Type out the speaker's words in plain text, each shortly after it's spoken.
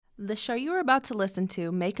The show you are about to listen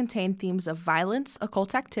to may contain themes of violence,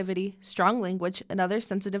 occult activity, strong language, and other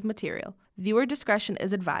sensitive material. Viewer discretion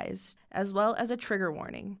is advised, as well as a trigger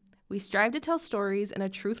warning. We strive to tell stories in a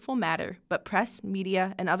truthful manner, but press,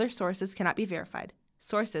 media, and other sources cannot be verified.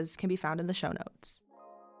 Sources can be found in the show notes.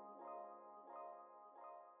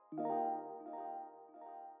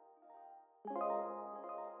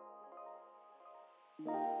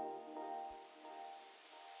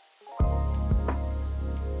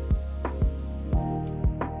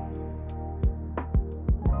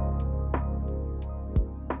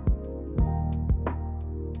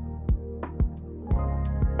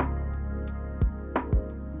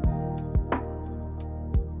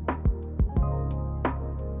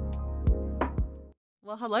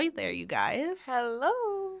 Well, hello there, you guys.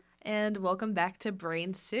 Hello. And welcome back to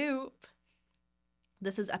Brain Soup.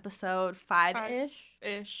 This is episode 5-ish,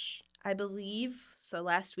 Ish. I believe. So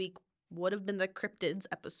last week would have been the cryptids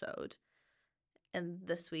episode. And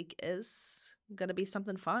this week is going to be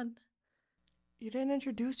something fun. You didn't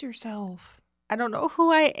introduce yourself. I don't know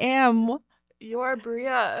who I am. You are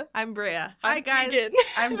Bria. I'm Bria. Hi, I'm guys. Tegan.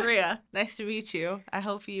 I'm Bria. Nice to meet you. I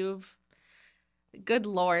hope you've... Good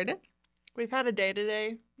Lord. We've had a day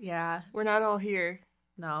today. Yeah. We're not all here,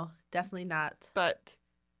 No, definitely not. but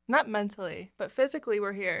not mentally, but physically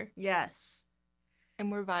we're here. Yes. And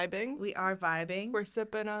we're vibing. We are vibing. We're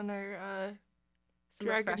sipping on our Some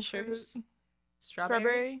dragon refreshers. fruit,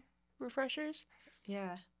 Strawberry. refreshers,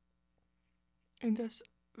 Yeah. and just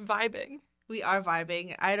vibing. We are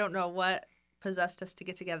vibing. I don't know what possessed us to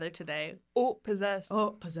get together today. Oh, possessed.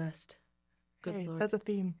 Oh, possessed. Good Hey, Lord. that's a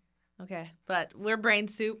theme. Okay, but we're Brain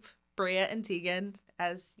Soup, Bria and Tegan,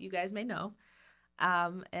 as you guys may know.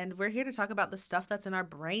 And we're here to talk about the stuff that's in our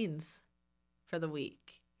brains for the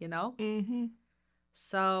week, you know? Mm-hmm.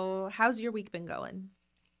 So, how's your week been going?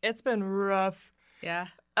 It's been rough. Yeah,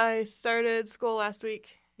 I started school last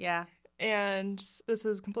week, yeah. and this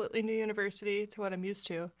is a completely new university to what I'm used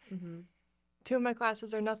to. Mm-hmm. 2 of my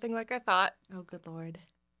classes are nothing like I thought, Oh, good Lord.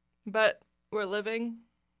 but we're living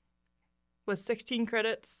with 16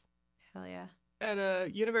 credits Hell yeah. at a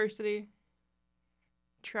university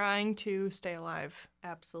trying to stay alive.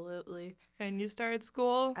 Absolutely. And you started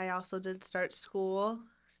school? I also did start school,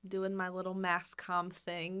 doing my little mass comm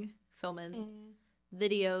thing, filming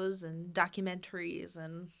videos and documentaries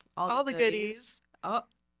and all the goodies. Oh,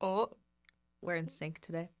 Oh, we're in sync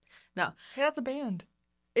today. No, hey, that's a band.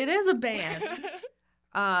 it is a band.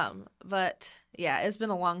 But yeah, it's been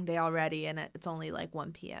a long day already, and it's only like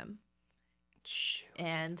 1 p.m. Shoot.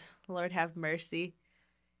 And Lord have mercy.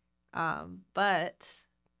 But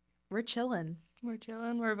we're chilling. We're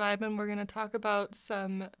chilling, we're vibing. We're going to talk about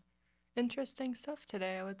some interesting stuff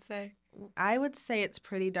today, I would say. I would say it's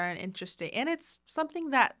pretty darn interesting, and it's something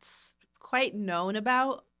that's quite known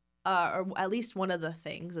about, or at least one of the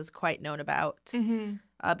things is quite known about,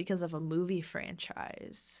 because of a movie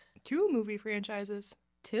franchise. 2 movie franchises.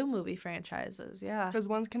 2 movie franchises, yeah. Because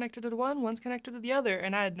one's connected to one, one's connected to the other.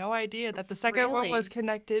 And I had no idea that the second one Really? was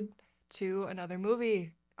connected to another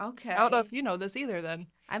movie. Okay. I don't know if you know this either then.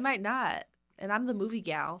 I might not, and I'm the movie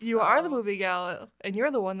gal. You are the so- movie gal, and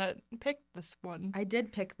you're the one that picked this one. I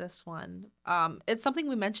did pick this one. It's something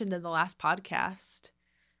we mentioned in the last podcast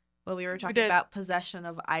when we were talking did. about possession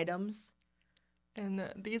of items. And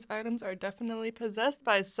these items are definitely possessed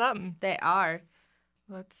by something. They are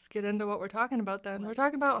Let's get into what we're talking about then. We're Let's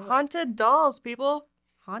talking about do it. haunted dolls, people.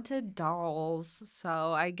 haunted dolls.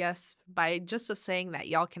 So I guess by just saying that,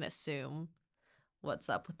 y'all can assume what's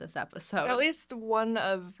up with this episode. At least one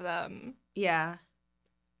of them. Yeah.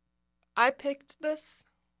 I picked this,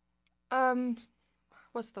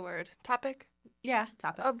 what's the word? Topic Yeah.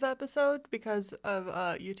 Topic. of the episode because of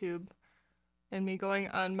YouTube and me going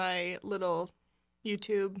on my little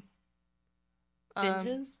YouTube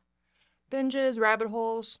binges, rabbit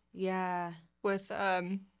holes Yeah. with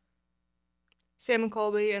Sam and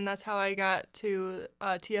Colby, and that's how I got to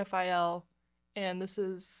TFIL, and this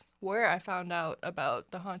is where I found out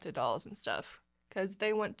about the haunted dolls and stuff, because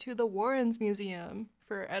they went to the Warrens Museum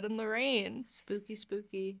for Ed and Lorraine, Spooky,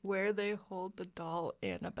 spooky. where they hold the doll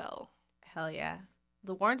Annabelle. Hell yeah.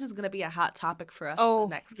 The Warrens is going to be a hot topic for us Oh,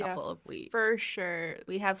 the next yeah, couple of weeks. For sure,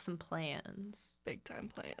 We have some plans. big time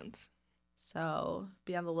plans. So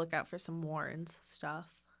be on the lookout for some Warrens stuff.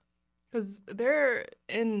 Because they're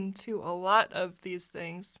into a lot of these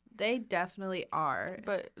things, They definitely are.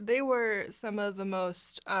 but they were some of the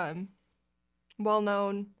most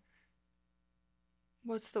well-known,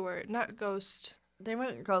 what's the word? Not ghost. They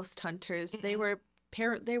weren't ghost hunters. They Mm-mm.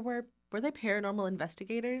 were they paranormal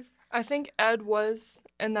investigators? I think Ed was,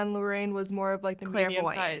 and then Lorraine was more of like the medium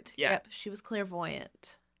side. Clairvoyant. Yeah. Yep, she was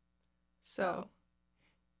clairvoyant. So,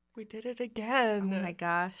 we did it Oh again. my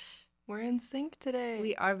gosh. We're in sync today.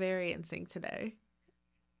 We are very in sync today.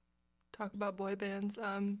 Talk about boy bands.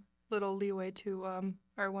 Little leeway to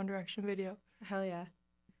our One Direction video. Hell yeah.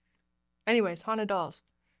 Anyways, haunted dolls.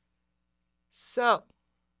 So,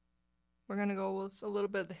 we're gonna go with a little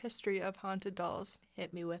bit of the history of haunted dolls.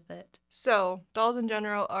 Hit me with it. So, dolls in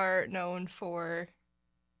general are known for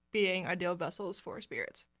being ideal vessels for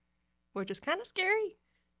spirits, which is kind of scary,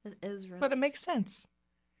 It is really. but it makes sense.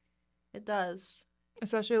 It does.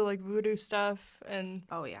 Especially like voodoo stuff, and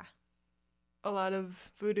Oh yeah. a lot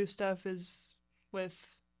of voodoo stuff is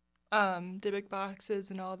with Dybbuk boxes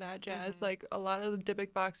and all that jazz. Mhm. Like a lot of the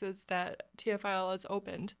Dybbuk boxes that TFIL has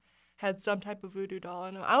opened had some type of voodoo doll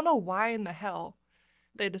in them. I don't know why in the hell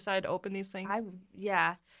they decided to open these things.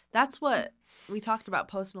 Yeah. That's what we talked about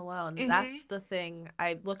Post Malone. Mhm. That's the thing.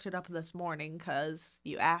 I looked it up this morning because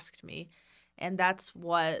you asked me. And that's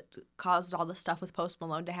what caused all the stuff with Post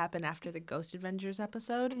Malone to happen after the Ghost Adventures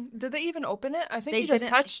episode. Did they even open it? I think They he just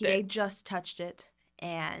didn't- touched They it. just touched it,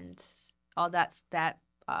 and all that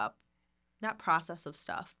not process of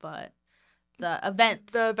stuff, but the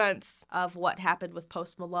events The events of what happened with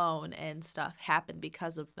Post Malone and stuff happened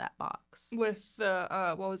because of that box. with the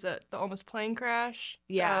what was it? The almost plane crash.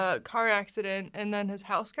 Yeah. Car accident, and then his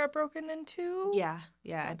house got broken into. Yeah, I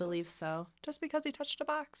That's- believe so. Just because he touched a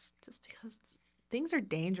box. Just because things are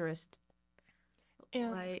dangerous.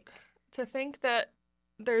 And Like, to think that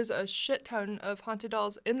there's a shit ton of haunted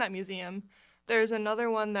dolls in that museum. There's another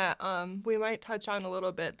one that we might touch on a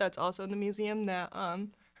little bit that's also in the museum that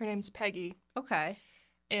her name's Peggy, okay.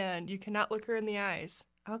 and you cannot look her in the eyes.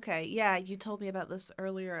 Okay, yeah, you told me about this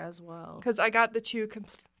earlier as well. Because I got the two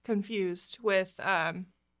confused with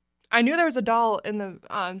I knew there was a doll in the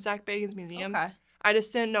Zach Bagans museum. Okay. I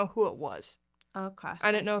just didn't know who it was. Okay.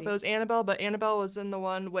 I didn't know if see. it was Annabelle, but Annabelle was in the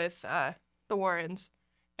one with the Warrens.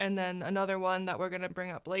 And then another one that we're going to bring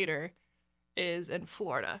up later is in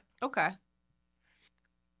Florida. Okay.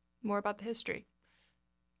 More about the history.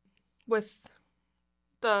 With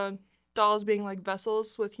the dolls being like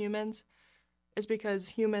vessels with humans, is because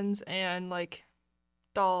humans and like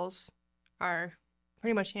dolls are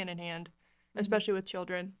pretty much hand in hand, especially with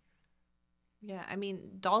children. Yeah, I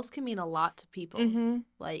mean, dolls can mean a lot to people, Mm-hmm.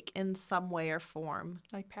 like in some way or form.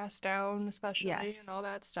 Like passed down, especially, Yes. and all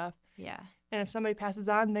that stuff. Yeah. And if somebody passes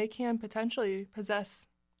on, they can potentially possess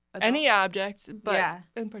A any doll. object, but Yeah.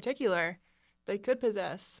 in particular, they could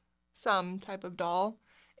possess some type of doll.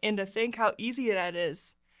 And to think how easy that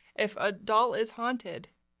is, if a doll is haunted,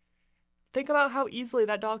 think about how easily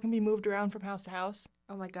that doll can be moved around from house to house,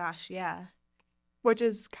 Oh my gosh, yeah. which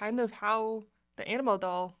is kind of how the Annabelle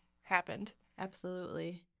doll happened.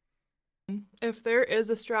 Absolutely. If there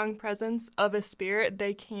is a strong presence of a spirit,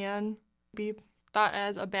 they can be thought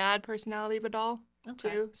as a bad personality of a doll, Okay.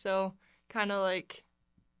 too. So, kind of like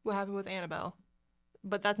what happened with Annabelle.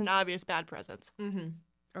 But that's an obvious bad presence. Mm-hmm.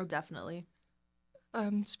 Oh, definitely.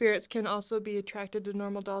 Spirits can also be attracted to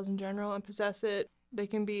normal dolls in general and possess it. They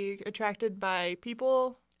can be attracted by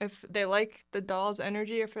people. If they like the doll's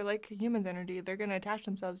energy, if they like a human's energy, they're going to attach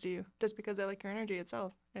themselves to you just because they like your energy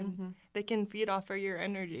itself. And Mm-hmm. they can feed off of your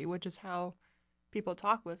energy, which is how people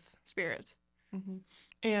talk with spirits. Mm-hmm.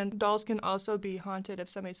 And dolls can also be haunted if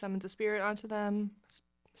somebody summons a spirit onto them,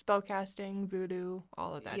 spellcasting, voodoo,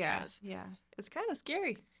 all of that Yeah. jazz. Yeah. It's kind of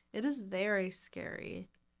scary. It is very scary.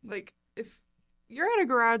 Like, if you're at a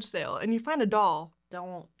garage sale and you find a doll,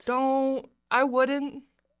 I wouldn't.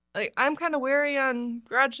 Like, I'm kind of wary on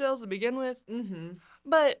garage sales to begin with, Mm-hmm.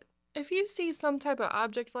 but if you see some type of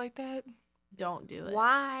object like that, Don't do it.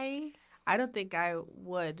 why? I don't think I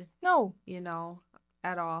would, No,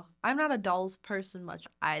 at all. I'm not a dolls person much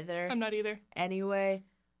either. I'm not either. Anyway,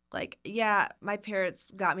 like, yeah, my parents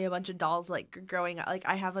got me a bunch of dolls, like, growing up. Like,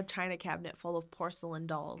 I have a china cabinet full of porcelain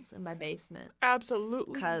dolls in my basement.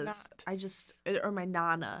 Absolutely Because not. or my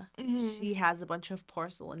nana, Mhm. she has a bunch of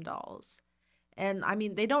porcelain dolls. And I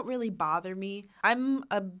mean, they don't really bother me. I'm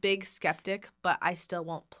a big skeptic, but I still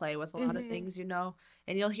won't play with a lot of Mhm. things,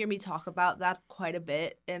 And you'll hear me talk about that quite a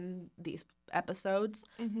bit in these episodes.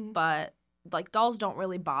 Mhm. But, like, dolls don't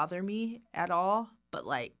really bother me at all. But,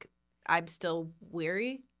 like, I'm still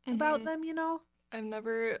weary about Mhm. them. I've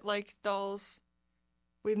never liked dolls.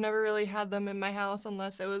 We've never really had them in my house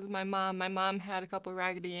unless it was my mom. My mom had a couple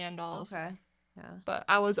Raggedy Ann dolls. Okay. Yeah. But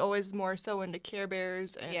I was always more so into Care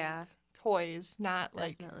Bears and Yeah. toys, not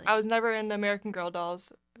like Definitely. I was never into American Girl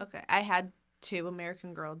dolls. Okay. I had 2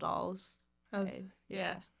 American Girl dolls. I was- Okay,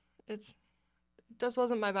 yeah. It just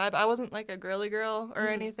wasn't my vibe. I wasn't like a girly girl or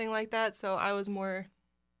Mhm. anything like that, so I was more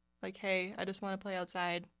like, hey, I just want to play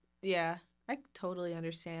outside. Yeah. I totally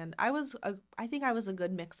understand. I think I was a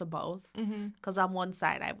good mix of both. Mm-hmm. Because on one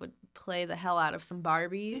side, I would play the hell out of some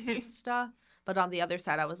Barbies and stuff. But on the other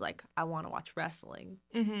side, I was like, I want to watch wrestling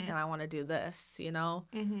Mm-hmm. and I want to do this, you know?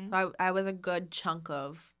 Mm-hmm. So I was a good chunk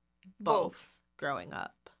of both growing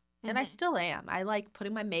up. And I Mhm. still am. I like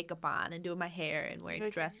putting my makeup on and doing my hair and wearing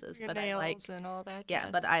Like dresses. your But I like, nails and all that yeah,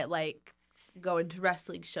 jazz. but I like going to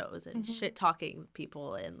wrestling shows and Mhm. shit talking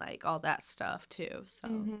people and like all that stuff too. So,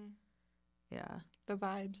 Mhm. yeah, The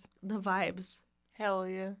vibes. the vibes. Hell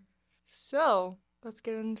yeah. So, let's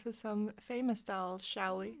get into some famous dolls,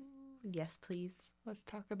 shall we? Yes, please. Let's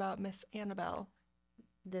talk about Miss Annabelle,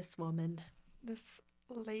 This woman. this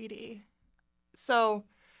lady. So,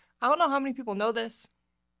 I don't know how many people know this,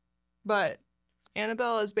 but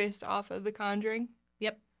Annabelle is based off of The Conjuring.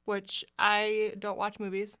 Yep. Which I don't watch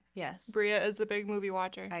movies. Yes. Bria is a big movie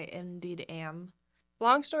watcher. I indeed am.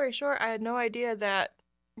 Long story short, I had no idea that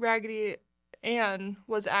Raggedy Ann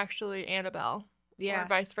was actually Annabelle. Yeah. Or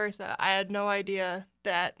vice versa. I had no idea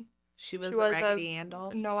that She was was a Raggedy Ann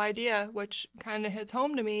doll. no idea, which kind of hits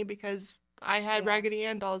home to me because I had Yeah. Raggedy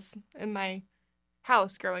Ann dolls in my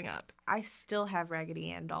house growing up. I still have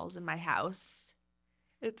Raggedy Ann dolls in my house.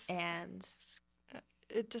 And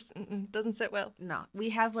it just doesn't sit well. no, we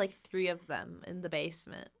have like 3 of them in the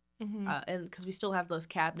basement. Mm-hmm. And because we still have those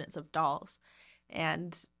cabinets of dolls.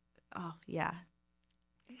 And, oh, yeah.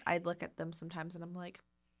 I look at them sometimes and I'm like,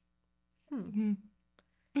 Mm-hmm.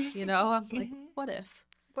 You know, I'm like, Mhm. what if?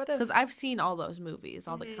 What if? Because I've seen all those movies,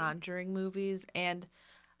 all the Mhm. Conjuring movies, and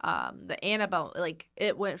the Annabelle, like,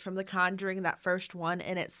 it went from the Conjuring, that first one,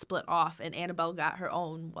 and it split off, and Annabelle got her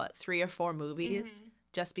own, 3 or 4 movies,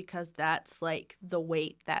 just because that's, like, the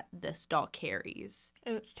weight that this doll carries.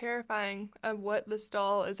 And it's terrifying of what this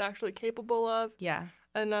doll is actually capable of. Yeah.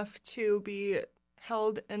 Enough to be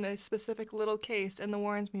held in a specific little case in the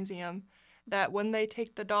Warrens Museum, that when they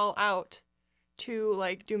take the doll out to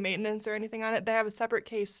like do maintenance or anything on it, they have a separate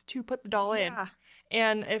case to put the doll in.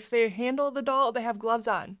 And if they handle the doll, they have gloves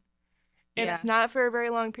on. And it's not for a very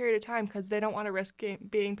long period of time because they don't want to risk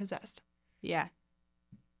being possessed. Yeah.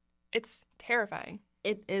 It's terrifying.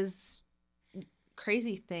 It is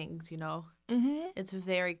crazy things, you know? Mm-hmm. It's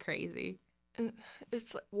very crazy. And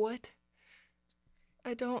it's like, what?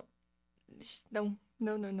 I don't... No.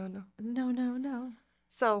 No.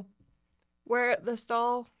 So, where this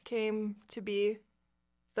doll came to be,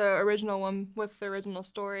 the original one with the original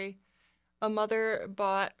story, a mother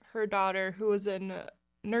bought her daughter, who was in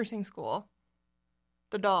nursing school,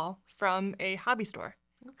 the doll from a hobby store.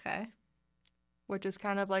 Okay. Which is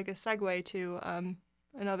kind of like a segue to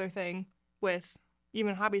another thing with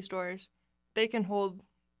even hobby stores. They can hold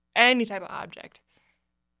any type of object,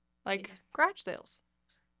 like garage sales.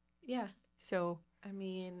 Yeah. So, I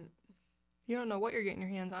mean, you don't know what you're getting your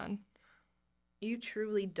hands on. You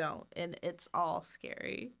truly don't, and it's all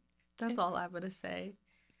scary. That's all I'm going to say.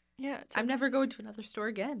 Yeah. I'm never going to another store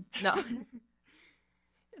again. No.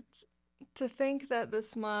 It's to think that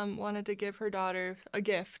this mom wanted to give her daughter a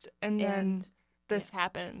gift, and then this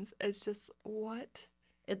happens. It's just, what?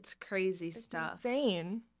 It's crazy stuff.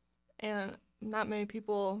 Insane. And not many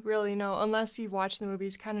people really know, unless you've watched the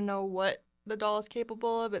movies, kind of know what the doll is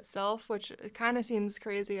capable of itself, which it kind of seems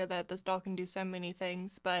crazy that this doll can do so many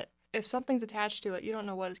things, but if something's attached to it, you don't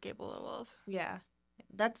know what it's capable of. Yeah.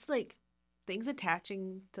 That's like, things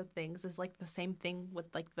attaching to things is like the same thing with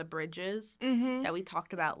like the bridges that we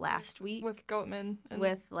talked about last week. With Goatman.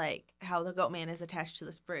 With like how the Goatman is attached to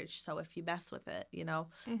this bridge, so if you mess with it, you know,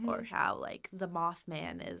 or how like the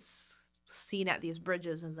Mothman is seen at these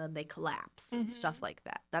bridges and then they collapse and stuff like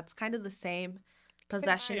that. That's kind of the same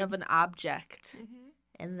possession of an object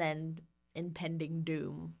and then impending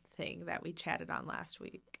doom thing that we chatted on last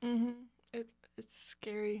week. It's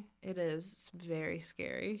scary. It is very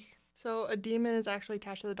scary. So a demon is actually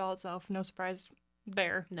attached to the doll itself. No surprise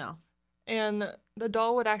there. No. And the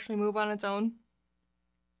doll would actually move on its own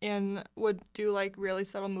and would do like really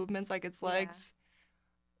subtle movements like its legs.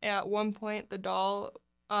 At one point, the doll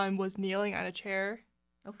was kneeling on a chair.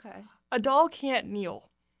 Okay. A doll can't kneel.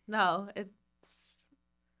 No, it's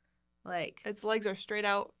like... Its legs are straight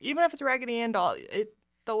out. Even if it's a Raggedy Ann doll,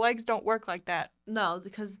 the legs don't work like that. No,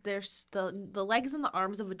 because there's the legs and the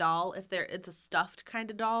arms of a doll, if it's a stuffed kind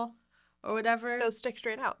of doll or whatever. Those stick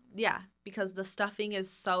straight out. Yeah, because the stuffing is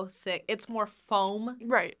so thick. It's more foam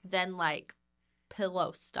than like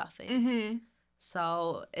pillow stuffing.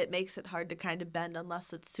 So it makes it hard to kind of bend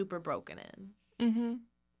unless it's super broken in.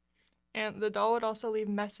 And the doll would also leave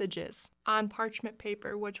messages on parchment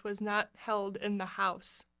paper, which was not held in the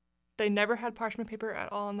house. They never had parchment paper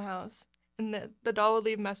at all in the house. And the doll would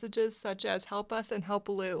leave messages such as "help us" and "help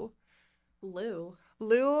Lou." Lou.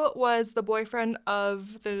 Lou was the boyfriend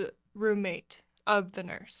of the roommate of the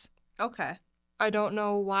nurse. Okay. I don't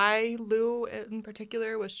know why Lou in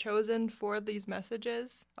particular was chosen for these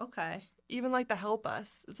messages. Okay. Even like the help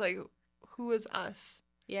us. It's like, who is us?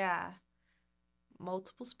 Yeah.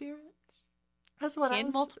 Multiple spirits? That's what I Can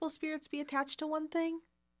was. multiple spirits be attached to one thing?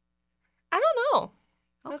 I don't know.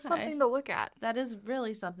 That's Okay. something to look at. That is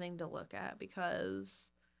really something to look at because,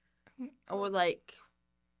 or like,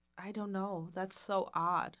 I don't know. That's so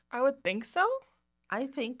odd. I would think so. I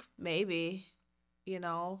think maybe, you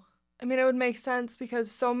know. I mean, it would make sense because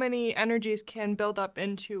so many energies can build up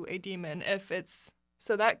into a demon if it's.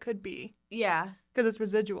 So that could be. Yeah. Because it's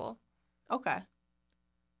residual. Okay.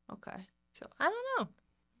 Okay. So I don't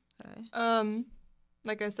Okay. know.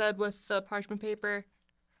 Like I said with the parchment paper,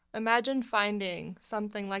 imagine finding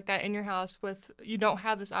something like that in your house with you don't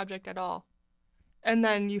have this object at all. And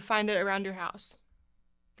then you find it around your house.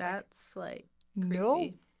 That's like No.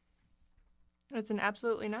 creepy. It's an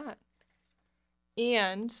absolutely not.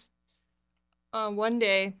 And one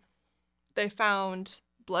day they found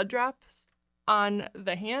blood drops on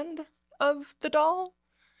the hand of the doll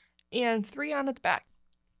and 3 on its back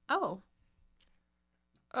Oh.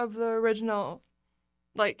 of the original,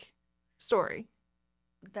 like, story.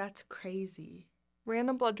 That's crazy.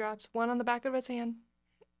 Random blood drops, 1 on the back of its hand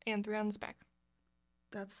and 3 on its back.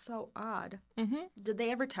 That's so odd. Mm-hmm. Did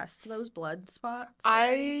they ever test those blood spots? or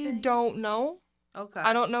I anything? don't know. Okay.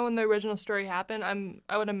 I don't know when the original story happened.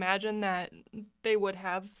 I would imagine that they would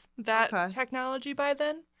have that Okay. technology by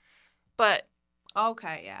then. But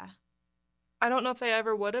Okay, yeah. I don't know if they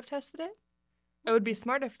ever would have tested it. It would be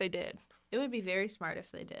smart if they did. It would be very smart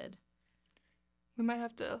if they did. We might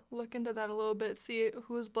have to look into that a little bit, see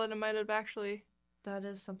whose blood it might have actually. That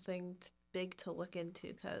is something big to look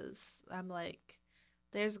into because I'm like,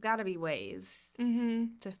 there's got to be ways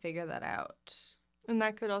Mm-hmm. to figure that out. And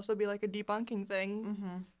that could also be like a debunking thing,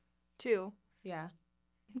 Mm-hmm. too. Yeah.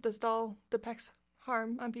 This doll depicts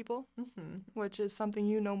harm on people, Mm-hmm. which is something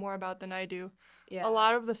you know more about than I do. Yeah. A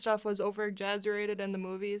lot of the stuff was over-exaggerated in the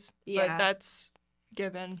movies, Yeah. but that's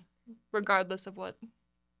given, regardless of what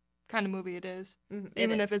kind of movie it is.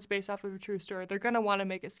 Even if it's based off of a true story, they're going to want to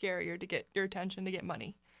make it scarier to get your attention, to get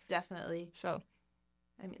money. Definitely. So,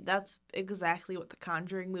 I mean, that's exactly what the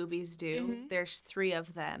Conjuring movies do. Mhm. There's 3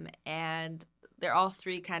 of them, and they're all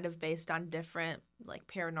 3 kind of based on different, like,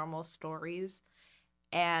 paranormal stories.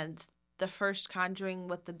 And the first Conjuring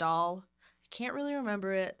with the doll, I can't really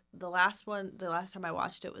remember it. The last time I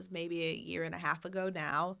watched it was maybe a year and a half ago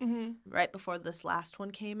now, right before this last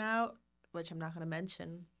one came out, which I'm not going to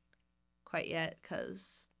mention quite yet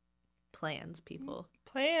because plans, people.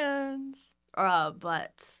 Plans.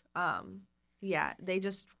 Yeah,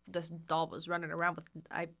 this doll was running around with,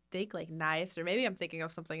 I think, like knives, or maybe I'm thinking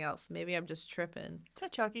of something else. Maybe I'm just tripping. Is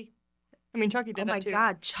that Chucky? I mean, Chucky did Oh my that too.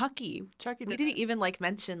 God, Chucky. Chucky We did didn't that. even like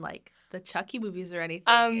mention like the Chucky movies or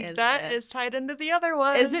anything. in That this. is tied into the other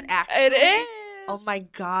one. Is it actually? It is. Oh my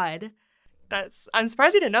God. I'm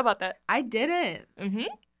surprised you didn't know about that. I didn't. Mm-hmm.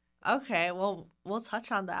 Okay, well, we'll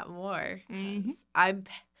touch on that more. 'Cause Mhm. I'm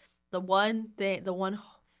the one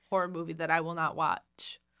horror movie that I will not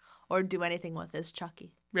watch or do anything with is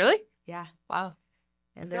Chucky. Really? Yeah. Wow.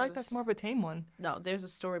 And I feel like that's more of a tame one. No, there's a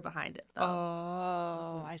story behind it though.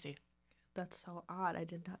 Oh, I see. That's so odd. I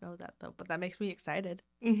did not know that though, but that makes me excited.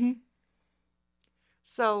 Mm-hmm.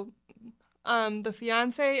 So, the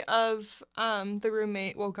fiance of the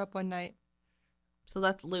roommate woke up one night. So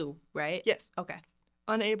that's Lou, right? Yes. Okay.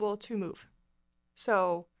 Unable to move.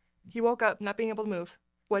 So he woke up not being able to move,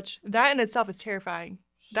 which that in itself is terrifying.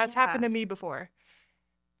 That's happened to me before.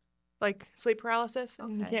 Like sleep paralysis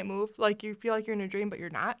and you Okay. can't move. Like you feel like you're in a dream, but you're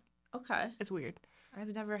not. Okay. It's weird. I've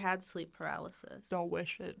never had sleep paralysis. Don't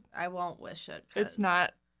wish it. I won't wish it. 'Cause It's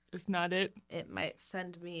not it. It might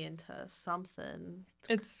send me into something.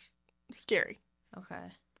 It's scary.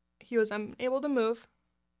 Okay. He was unable to move,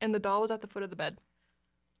 and the doll was at the foot of the bed.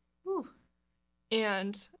 Whew.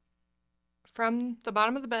 And from the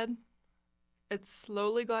bottom of the bed, it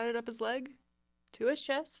slowly glided up his leg to his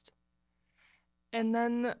chest. And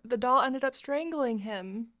then the doll ended up strangling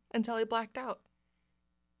him until he blacked out.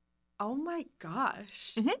 Oh my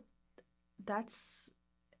gosh. Mhm. That's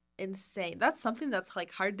insane. That's something that's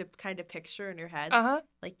like hard to kind of picture in your head. Uh-huh.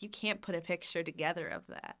 Like you can't put a picture together of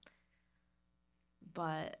that.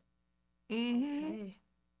 But Mm-hmm. okay.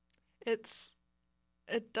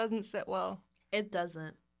 It doesn't sit well. It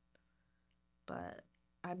doesn't. But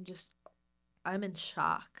I'm in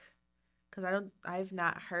shock cuz I've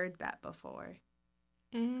not heard that before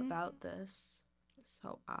Mm-hmm. about this. It's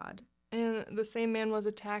so odd. And the same man was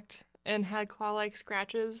attacked and had claw-like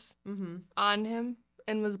scratches Mm-hmm. on him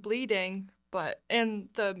and was bleeding, and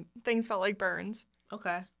the things felt like burns.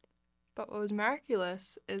 Okay. But what was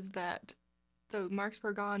miraculous is that the marks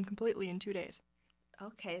were gone completely in 2 days.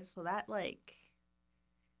 Okay, so that like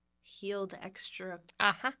healed extra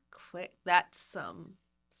Uh-huh. quick. That's some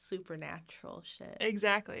supernatural shit.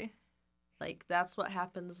 Exactly. Like that's what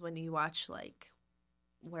happens when you watch like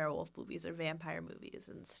werewolf movies or vampire movies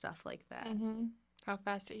and stuff like that. Mm-hmm. How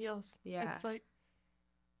fast it heals. Yeah. It's like,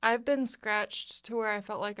 I've been scratched to where I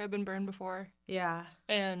felt like I've been burned before, Yeah.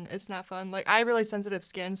 and it's not fun. Like, I have really sensitive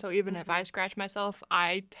skin, so even if I scratch myself,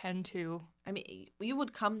 I tend to. I mean, you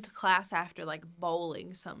would come to class after like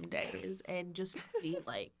bowling some days and just be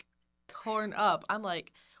like torn up. I'm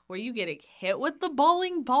like, were you getting hit with the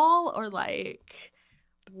bowling ball or like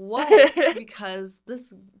what? Because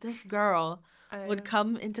this girl would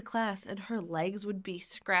come into class and her legs would be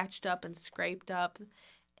scratched up and scraped up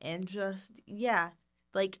and just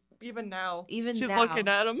like Even now. even She's now looking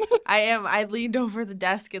at him. I leaned over the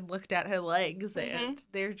desk and looked at her legs and Mhm.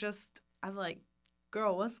 they're just I'm like,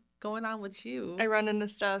 girl, what's going on with you? I run into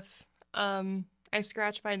stuff. I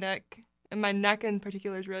scratch my neck, and my neck in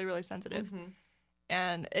particular is really, really sensitive. Mhm.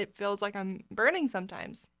 And it feels like I'm burning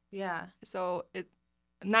sometimes. Yeah. So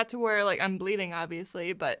not to where like I'm bleeding,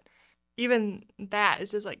 obviously, but even that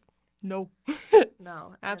is just like, no.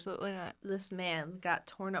 No. Absolutely not. This man got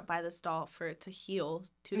torn up by this doll for it to heal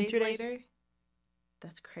 2 In days 2 days. later.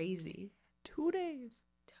 That's crazy. 2 days.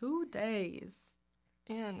 2 days.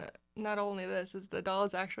 And not only this, is the doll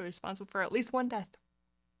is actually responsible for at least one death.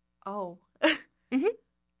 Oh. Mhm.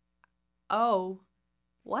 Oh.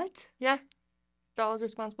 What? Yeah. Doll is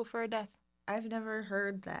responsible for a death. I've never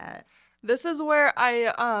heard that. This is where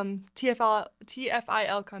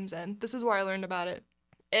TFIL comes in. This is where I learned about it.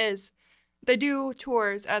 Is they do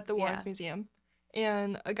tours at the Warren Museum,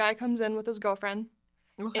 and a guy comes in with his girlfriend,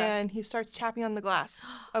 and he starts tapping on the glass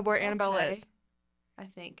of where Annabelle is. I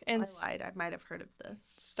think And I lied. I might have heard of this.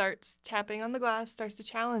 Starts tapping on the glass, starts to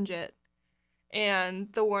challenge it,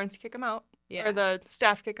 and the Warrens kick him out, Yeah. or the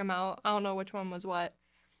staff kick him out. I don't know which one was what.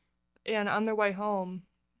 And on their way home,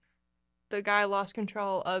 the guy lost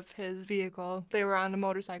control of his vehicle. They were on a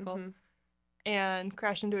motorcycle. Mhm. And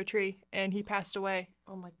crashed into a tree, and he passed away.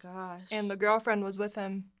 Oh my gosh. And the girlfriend was with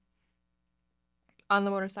him on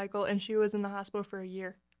the motorcycle, and she was in the hospital for a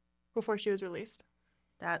year before she was released.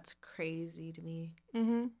 That's crazy to me.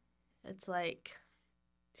 Mm-hmm. It's like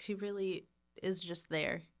she really is just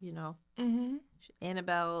there, you know. Mm-hmm.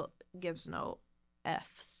 Annabelle gives no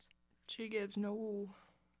F's. She gives no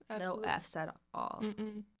F's at all.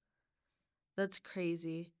 Mm-mm. That's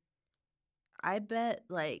crazy. I bet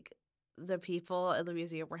like the people in the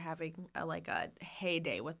museum were having a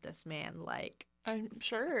heyday with this man, like I'm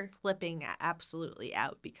sure flipping absolutely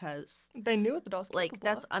out because they knew what the doll's capable like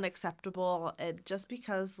that's of. unacceptable. And just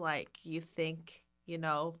because like you think, you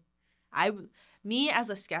know, me as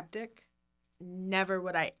a skeptic, never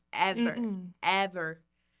would I ever Mm-mm. ever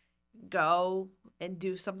go and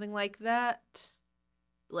do something like that.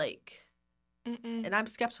 Like, Mm-mm. and I'm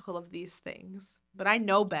skeptical of these things, but I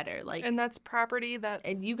know better. Like, And that's property that's.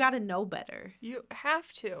 and you got to know better. You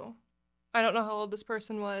have to. I don't know how old this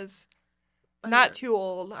person was. Not too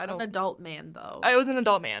old. I don't. An adult man though. I was an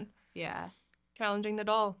adult man. Yeah. Challenging the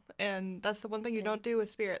doll, and that's the one thing you don't do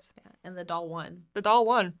with spirits. Yeah. And the doll won. The doll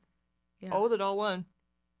won. Yeah. Oh, the doll won.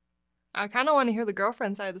 I kind of want to hear the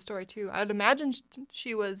girlfriend side of the story too. I'd imagine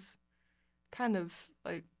she was kind of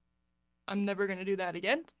like, I'm never gonna do that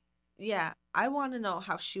again. Yeah. I want to know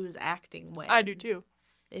how she was acting when. I do too.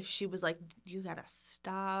 If she was like, you gotta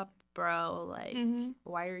stop, bro. Like,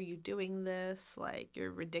 why are you doing this? Like,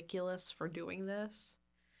 you're ridiculous for doing this.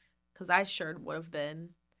 Because I sure would have been.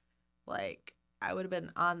 Like, I would have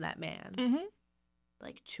been on that man. Mm-hmm.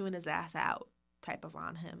 Like, chewing his ass out type of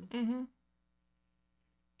on him. Mm-hmm.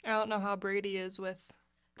 I don't know how Brady is with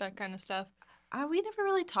that kind of stuff. We never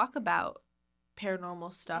really talk about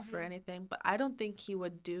paranormal stuff or anything, but I don't think he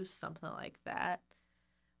would do something like that.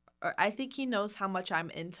 Or I think he knows how much I'm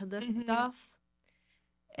into this stuff.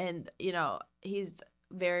 And, you know, he's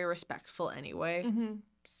very respectful anyway. Mm-hmm.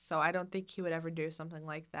 So I don't think he would ever do something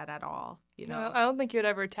like that at all, you know? No, I don't think he would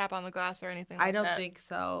ever tap on the glass or anything like that. I don't think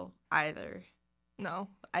so either. No.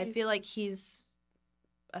 I feel like he's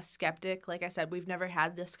a skeptic. Like I said, we've never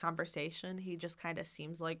had this conversation. He just kind of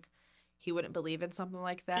seems like he wouldn't believe in something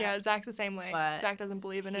like that. Yeah, Zach's the same way. But Zach doesn't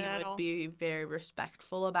believe in it at all. He would be very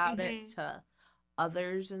respectful about it to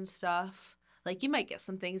others and stuff. Like, you might get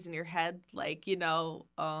some things in your head, like, you know,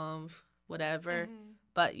 whatever,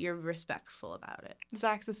 but you're respectful about it.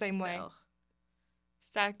 Zach's the same way.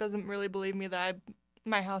 Zach doesn't really believe me that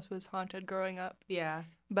my house was haunted growing up. Yeah.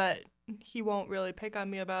 But he won't really pick on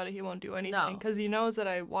me about it. He won't do anything No. because he knows that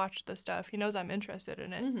I watch the stuff. He knows I'm interested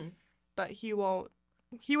in it. Mm-hmm. But he won't.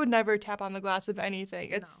 He would never tap on the glass of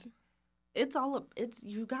anything. It's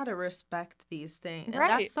you gotta respect these things. And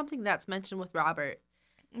Right. that's something that's mentioned with Robert.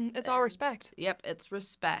 It's all respect. Yep, it's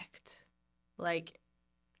respect. Like,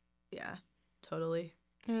 yeah, totally.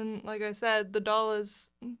 And like I said, the doll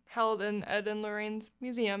is held in Ed and Lorraine's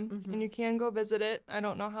museum, Mhm. and you can go visit it. I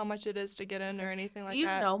don't know how much it is to get in or anything like Do you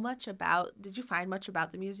that. know much about, did you find much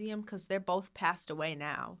about the museum? Because they're both passed away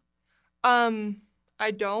now. I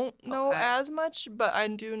don't know Okay. as much, but I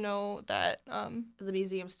do know that The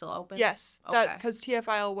museum's still open? yes, Okay. that because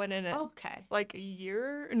TFIL went in it Okay. like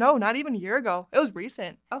not even a year ago. It was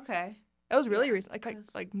recent. Okay. It was really Yeah,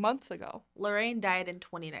 recent, like months ago. Lorraine died in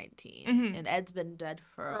 2019, Mhm. and Ed's been dead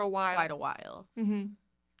for a while. quite a while. Mhm.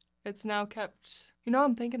 It's now kept.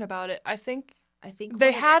 I'm thinking about it. I think I think they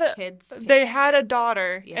one of had their a kids they takes had care a of it.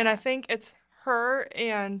 daughter, and I Yeah. think it's her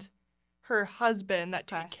and her husband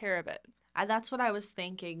that Okay. take care of it. That's what I was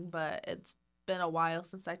thinking, but it's been a while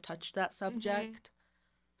since I touched that subject.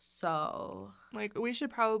 So Like, we should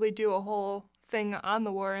probably do a whole thing on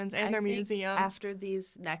the Warrens and I their think museum. after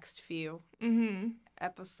these next few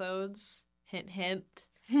episodes, hint, hint,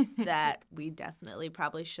 that we definitely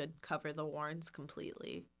probably should cover the Warrens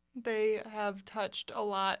completely. They have touched a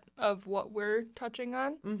lot of what we're touching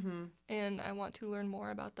on, Mm-hmm. and I want to learn more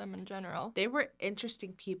about them in general. They were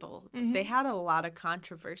interesting people. Mhm. They had a lot of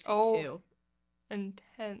controversy Oh. too.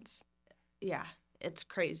 Intense. Yeah, it's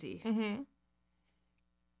crazy.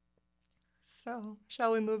 So,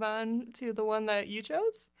 shall we move on to the one that you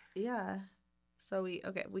chose? Yeah. So we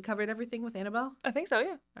covered everything with Annabelle? I think so,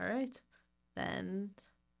 yeah. All right. Then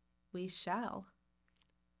we shall.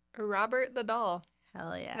 Robert the Doll.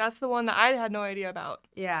 Hell yeah. That's the one that I had no idea about.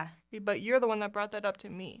 Yeah. But you're the one that brought that up to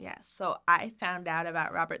me. Yeah. So I found out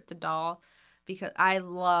about Robert the Doll because I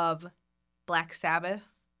love Black Sabbath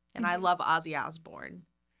and I love Ozzy Osbourne.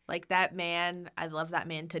 Like that man, I love that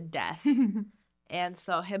man to death. And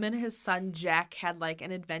so him and his son Jack had like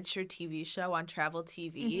an adventure TV show on Travel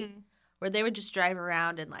TV where they would just drive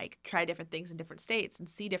around and like try different things in different states and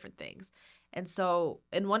see different things. And so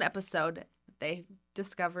in one episode, they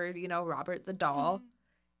discovered, Robert the Doll,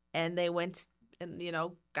 and they went and,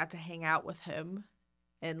 got to hang out with him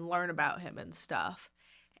and learn about him and stuff.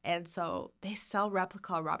 And so they sell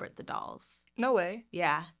replica Robert the Dolls. No way.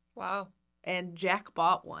 Yeah. Wow. And Jack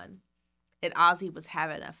bought one. And Ozzy was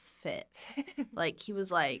having a fit. Like, he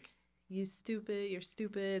was like, you're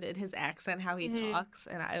stupid, and his accent, how he talks.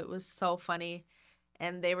 And it was so funny.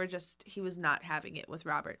 And he was not having it with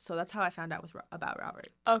Robert. So that's how I found out about Robert.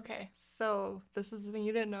 Okay, so this is the thing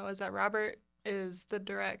you didn't know, is that Robert is the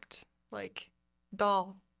direct,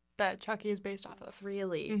 doll that Chucky is based off of.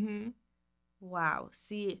 Really? Wow.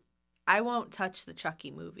 See, I won't touch the Chucky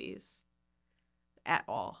movies at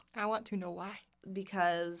all. I want to know why.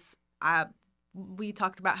 Because we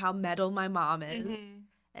talked about how metal my mom is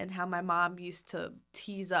and how my mom used to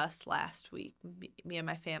tease us last week, me and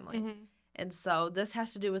my family. And so this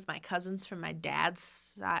has to do with my cousins from my dad's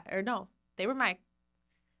side. Or no, they were my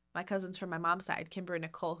cousins from my mom's side, Kimber and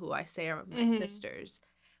Nicole, who I say are my sisters.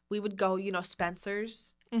 We would go,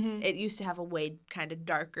 Spencer's. It used to have a way kind of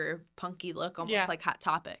darker, punky look, almost like Hot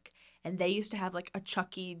Topic. And they used to have like a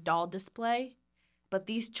Chucky doll display. But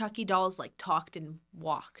these Chucky dolls like talked and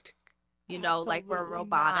walked, like were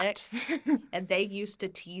robotic. And they used to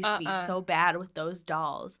tease me so bad with those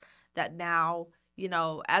dolls that now,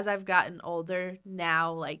 as I've gotten older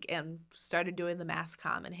now, and started doing the mass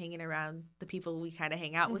comm and hanging around the people we kind of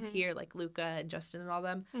hang out with here, like Luca and Justin and all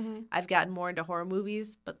them, I've gotten more into horror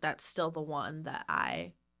movies, but that's still the one that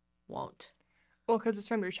I won't. Well, because it's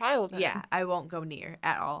from your childhood. Yeah, I won't go near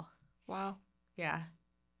at all. Wow. Yeah.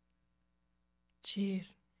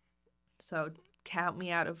 Jeez. So count me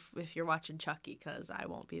out if you're watching Chucky, because I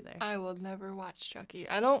won't be there. I will never watch Chucky.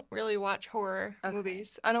 I don't really watch horror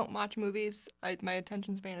movies. I don't watch movies. My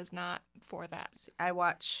attention span is not for that. I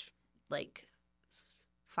watch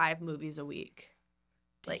 5 movies a week.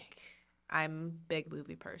 Dang. I'm a big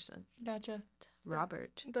movie person. Gotcha.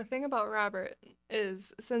 Robert. The thing about Robert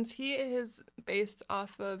is, since he is based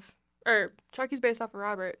off of, or Chucky's based off of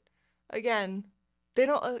Robert, again, they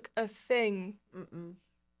don't look a thing.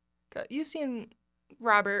 You've seen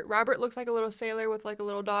Robert. Robert looks like a little sailor with a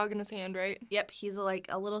little dog in his hand, right? Yep, he's a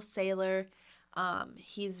little sailor.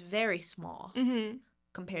 He's very small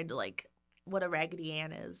compared to what a Raggedy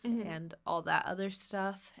Ann is and all that other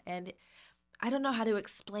stuff. And I don't know how to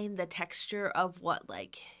explain the texture of what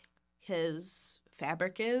his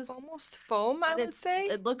fabric is. Almost foam, I And would say.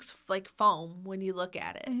 it looks like foam when you look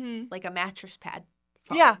at it, Mm-hmm. like a mattress pad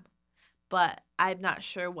foam. Yeah. But I'm not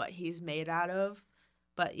sure what he's made out of.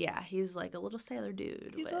 But yeah, he's like a little sailor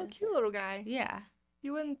dude. He's a little cute little guy. Yeah,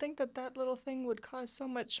 You wouldn't think that little thing would cause so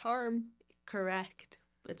much harm. correct.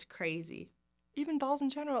 It's crazy. Even dolls in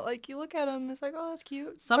general, like you look at them, it's like, oh, that's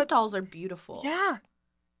cute. Some But dolls are beautiful. yeah,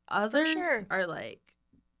 Others sure. are like,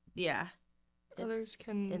 yeah. others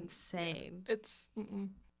can. Insane. It's.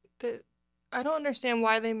 I don't understand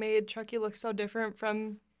why they made Chucky look so different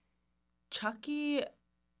from. Chucky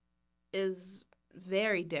is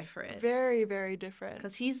very different. Very, very different.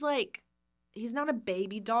 Because he's not a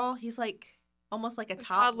baby doll. He's like almost like a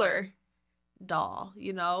toddler doll,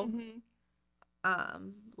 you know? Mm-hmm.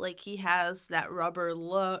 Like he has that rubber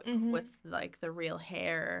look Mhm. with like the real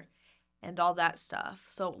hair and all that stuff.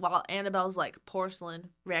 So while Annabelle's like porcelain,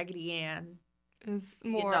 Raggedy Ann, Is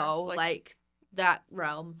more like that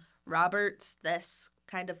realm, Robert's this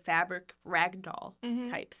kind of fabric rag doll Mhm.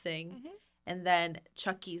 type thing. Mhm. And then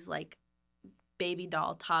Chucky's like baby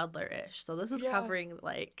doll toddler-ish. So this is Yeah. covering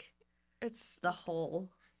like It's the whole.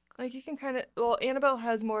 like you can kind of. Well, Annabelle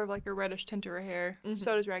has more of like a reddish tint to her hair. Mhm.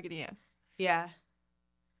 So does Raggedy Ann. Yeah.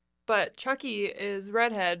 But Chucky is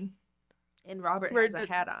redhead. And Robert Where has a did-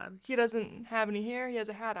 hat on. He doesn't have any hair. He has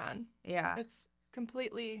a hat on. Yeah. It's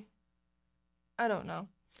completely. I don't know.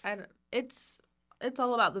 It's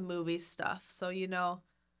all about the movie stuff. So,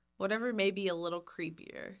 whatever may be a little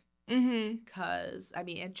creepier. Mm-hmm. Because, I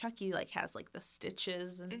mean, and Chucky, like, has, like, the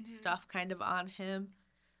stitches and Mhm. stuff kind of on him.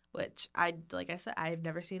 Which, like I said, I've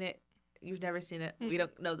never seen it. You've never seen it. We Mm-mm.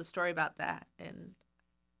 don't know the story about that. And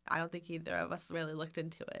I don't think either of us really looked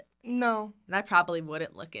into it. No. And I probably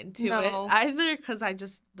wouldn't look into No. it either.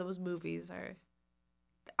 Because those movies are,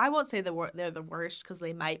 I won't say they're the worst because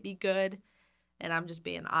they might be good. And I'm just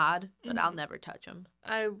being odd. But I'll Mhm. never touch them.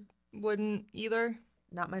 I wouldn't either.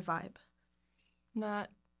 Not my vibe.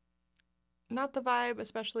 Not the vibe,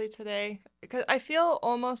 especially today. Because I feel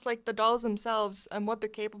almost like the dolls themselves and what they're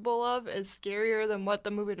capable of is scarier than what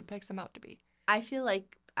the movie depicts them out to be. I feel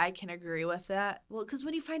like I can agree with that. Well, because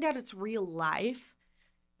when you find out it's real life,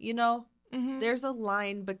 Mm-hmm. there's a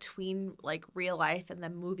line between like real life and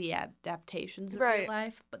then movie adaptations of Right. real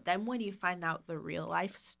life. But then when you find out the real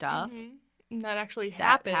life stuff That actually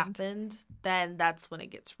that happened. then that's when it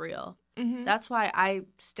gets real. Mm-hmm. That's why I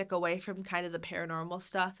stick away from kind of the paranormal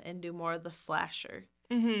stuff and do more of the slasher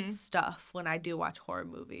Mm-hmm. stuff when I do watch horror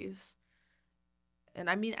movies. And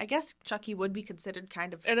I mean, I guess Chucky would be considered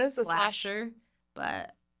kind of It is a slasher,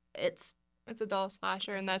 but it's It's a doll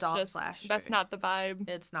slasher, and It's a that's doll just slasher. that's not the vibe.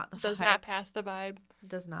 not the Does vibe. not pass the vibe.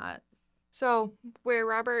 Does not. So where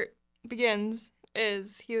Robert begins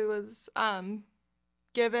is he was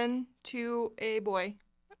given to a boy.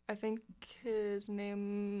 I think his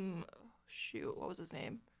name. Shoot, what was his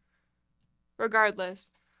name? Regardless,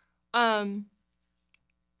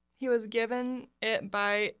 he was given it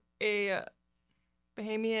by a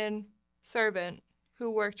Bahamian servant who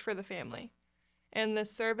worked for the family, and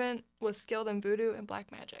this servant was skilled in voodoo and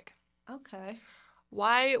black magic. Okay.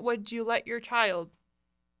 Why would you let your child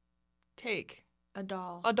take A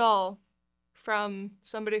doll. a doll from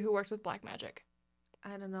somebody who works with black magic?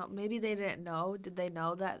 I don't know. Maybe they didn't know. Did they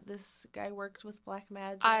know that this guy worked with black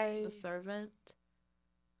magic? I- The servant?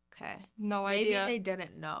 Okay. No Maybe idea. they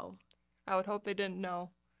didn't know. I would hope they didn't know.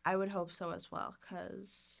 I would hope so as well,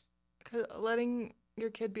 because 'Cause letting your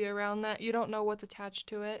kid be around that, you don't know what's attached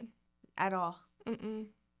to it. at all. Mm-mm.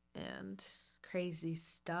 And crazy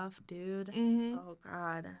stuff, dude. Mm-hmm. Oh,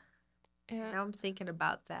 God. Yeah. Now I'm thinking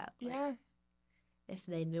about that. Like, Yeah. if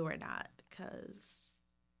they knew or not, because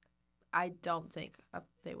I don't think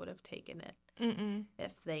they would have taken it Mm-mm.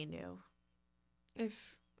 if they knew.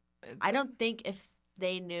 If I don't think if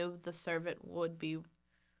they knew the servant would be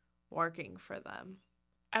working for them.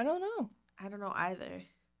 I don't know. I don't know either.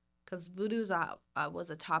 Because voodoo was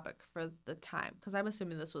a topic for the time. Because I'm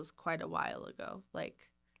assuming this was quite a while ago. Like,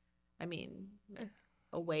 I mean,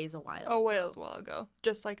 a while. A while ago.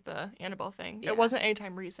 Just like the Annabelle thing. Yeah. It wasn't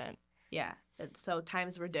anytime recent. Yeah. So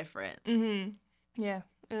times were different. Mm-hmm. Yeah.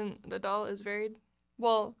 And the doll is very,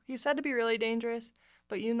 well, he's said to be really dangerous,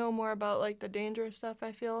 but you know more about like the dangerous stuff,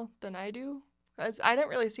 I feel, than I do. 'Cause I didn't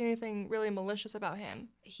really see anything really malicious about him.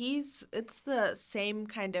 It's the same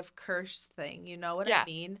kind of curse thing. You know what Yeah. I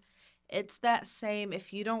mean? It's that same,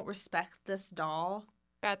 if you don't respect this doll,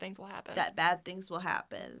 Bad things will happen. that bad things will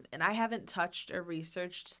happen. And I haven't touched or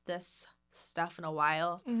researched this stuff in a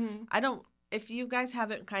while. Mm-hmm. If you guys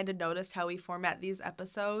haven't kind of noticed how we format these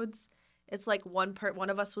episodes, It's like one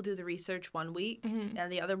of us will do the research one week, Mhm.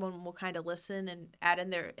 and the other one will kind of listen and add in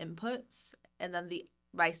their inputs, and then the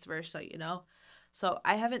vice versa, you know? So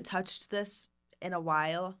I haven't touched this in a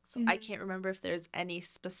while, so I Mhm. can't remember if there's any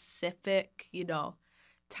specific,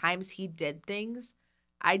 times he did things.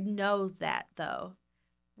 I know that, though,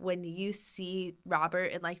 when you see Robert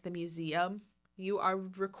in, like, the museum, you are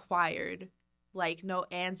required, like, no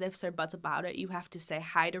ands, ifs, or buts about it. You have to say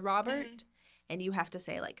hi to Robert, Mhm. and you have to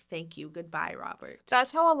say, like, thank you, goodbye, Robert.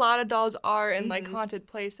 That's how a lot of dolls are in like Mhm. haunted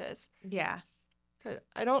places. Yeah, 'Cause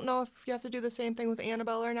I don't know if you have to do the same thing with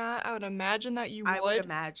Annabelle or not. I would imagine that you I would would.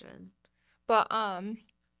 imagine. But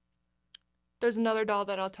there's another doll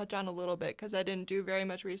that I'll touch on a little bit because I didn't do very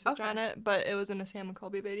much research Okay. on it, but it was in a Sam and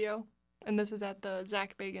Colby video, and this is at the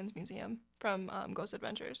Zach Bagans Museum from Ghost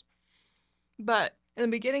Adventures. But in the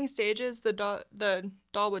beginning stages, the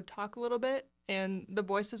doll would talk a little bit, and the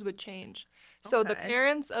voices would change. So the Okay.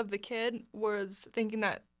 parents of the kid was thinking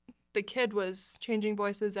that the kid was changing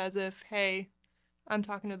voices as if, hey, I'm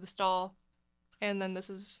talking to this doll, and then this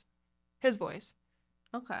is his voice.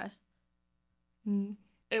 Okay.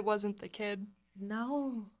 It wasn't the kid,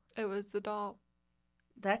 No. it was the doll.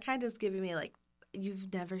 That kind of is giving me, like,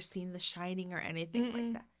 you've never seen The Shining or anything like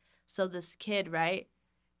Mm-mm. that. So this kid, right?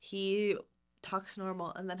 He talks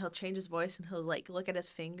normal, and then he'll change his voice, and he'll, like, look at his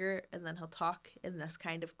finger, and then he'll talk in this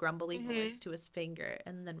kind of grumbly voice to his finger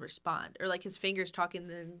and then respond. Or, like, his finger's talking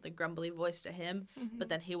in the grumbly voice to him, but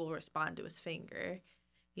then he will respond to his finger.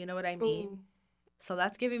 You know what I mean? Ooh, So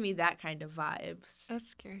that's giving me that kind of vibes. that's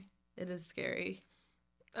scary. It is scary.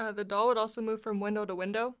 The doll would also move from window to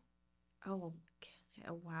window. Oh, okay.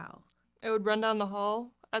 Wow. It would run down the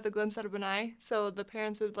hall at the glimpse out of an eye, so the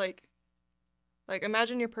parents would like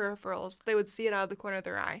imagine your peripherals. They would see it out of the corner of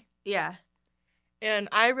their eye. Yeah. And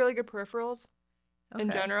I have really good peripherals in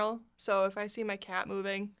Okay. general, so if I see my cat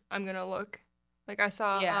moving, I'm gonna look. Like I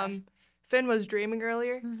saw Yeah. Finn was dreaming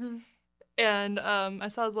earlier, Mm-hmm. and I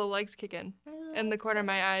saw his little legs kicking in the corner of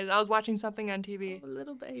my eyes. I was watching something on TV, Oh,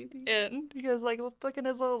 little baby. and he was like flicking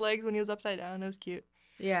his little legs when he was upside down. It was cute.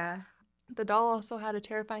 Yeah. The doll also had a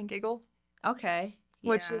terrifying giggle, Okay.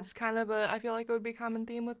 which Yeah. is kind of I feel like it would be a common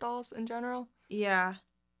theme with dolls in general. Yeah.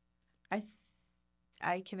 I th-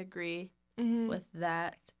 I can agree Mm-hmm. with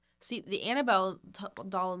that. See, the Annabelle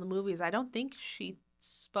doll in the movies, I don't think she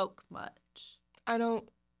spoke much. I don't.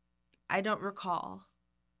 I don't recall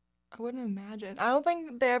I wouldn't imagine. I don't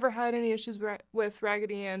think they ever had any issues with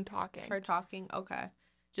Raggedy Ann talking. her talking. Okay.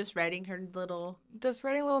 Just writing Just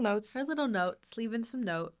writing little notes. her little notes, leaving some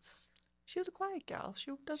notes. She was a quiet gal.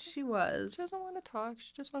 She doesn't. She was. She doesn't want to talk.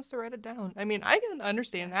 She just wants to write it down. I mean, I can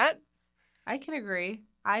understand that. I can agree.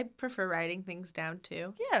 I prefer writing things down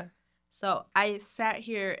too. Yeah. So I sat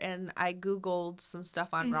here and I Googled some stuff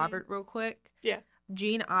on Mhm. Robert real quick. Yeah.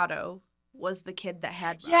 Gene Otto was the kid that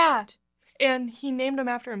had Robert. Yeah. And he named him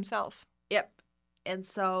after himself. Yep. And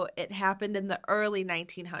so it happened in the early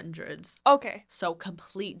 1900s. Okay. So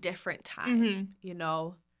complete different time, Mm-hmm. you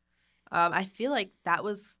know. I feel like that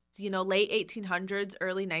was, late 1800s,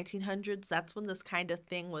 early 1900s. That's when this kind of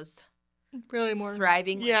thing was Really more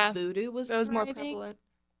thriving. Like Yeah. voodoo was That was more thriving. prevalent.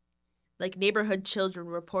 Like neighborhood children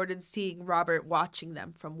reported seeing Robert watching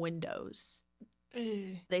them from windows.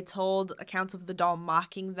 Ugh. They told accounts of the doll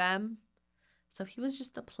mocking them. So he was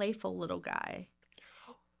just a playful little guy,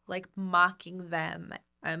 like mocking them.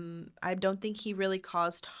 I don't think he really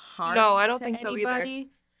caused harm. No, I don't to think so either. anybody,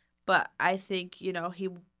 but I think he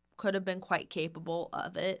could have been quite capable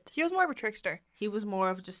of it. He was more of a trickster. He was more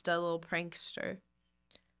of just a little prankster.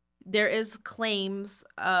 There is claims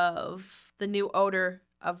of the new owner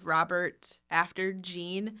of Robert after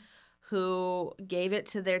Jean, who gave it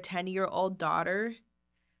to their 10-year-old daughter,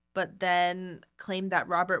 but then claimed that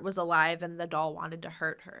Robert was alive and the doll wanted to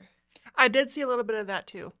hurt her. I did see a little bit of that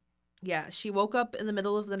too. Yeah, she woke up in the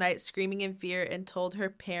middle of the night screaming in fear and told her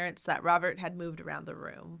parents that Robert had moved around the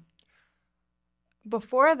room.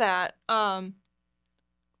 Before that,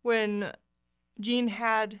 when Jean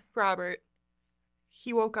had Robert,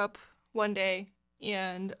 he woke up one day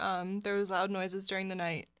and there was loud noises during the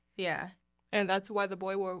night, Yeah. and that's why the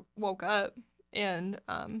boy woke up, and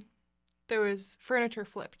there was furniture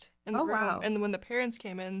flipped in the Oh, room. wow. And when the parents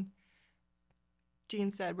came in,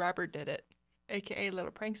 Jean said Robert did it, aka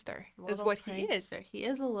little prankster, is Little what he is. prankster. He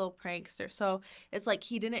is a little prankster. So it's like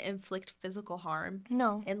he didn't inflict physical harm.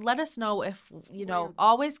 No, And let us know if, Weird.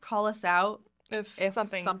 always call us out if if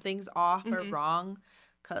something's off or Mhm. wrong,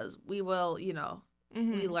 because we will, we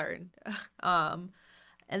Mhm. learn.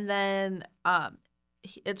 And then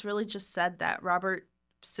it's really just said that Robert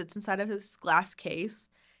sits inside of his glass case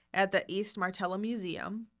at the East Martella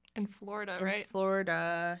Museum in Florida, in right?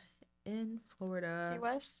 Florida. in Florida. Key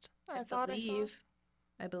West? I thought I saw.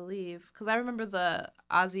 I believe. Because I remember the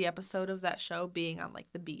Ozzy episode of that show being on,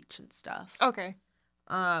 like, the beach and stuff. Okay.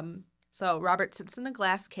 So Robert sits in a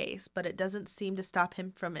glass case, but it doesn't seem to stop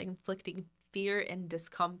him from inflicting fear and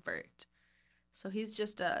discomfort. So he's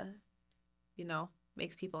just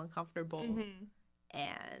makes people uncomfortable Mm-hmm.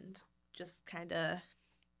 and just kind of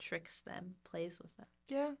tricks them, plays with them.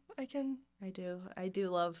 Yeah, I can. I do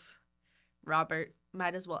love Robert.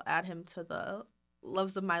 Might as well add him to the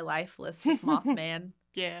loves of my life list with Mothman.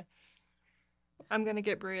 Yeah. I'm gonna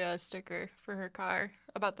get Bria a sticker for her car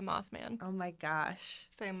about the Mothman. Oh my gosh.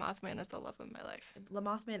 Saying Mothman is the love of my life. The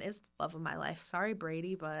Mothman is the love of my life. Sorry,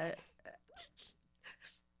 Brady, but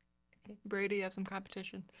Brady, you have some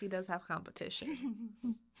competition. he does have competition.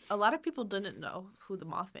 A lot of people didn't know who the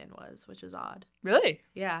Mothman was, which is odd. Really?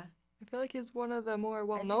 Yeah. I feel like he's one of the more I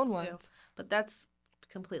well-known think so. ones. But that's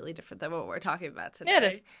completely different than what we're talking about today. Yeah,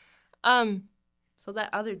 it is. So that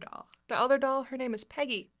other doll. The other doll, her name is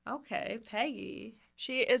Peggy. Okay, Peggy.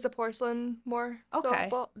 She is a porcelain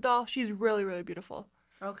Okay. doll. She's really, really beautiful.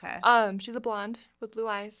 Okay. She's a blonde with blue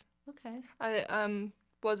eyes. Okay. I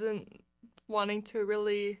wasn't wanting to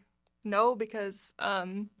really know because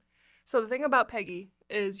so the thing about Peggy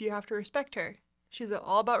is you have to respect her. She's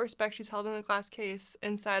all about respect. She's held in a glass case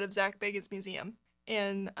inside of Zach Bagans' museum.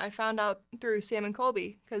 And I found out through Sam and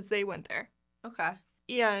Colby because they went there. Okay.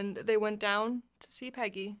 And they went down to see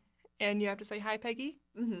Peggy, and you have to say, "Hi, Peggy,"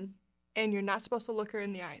 Mm-hmm. and you're not supposed to look her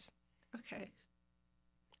in the eyes. Okay.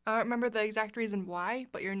 I don't remember the exact reason why,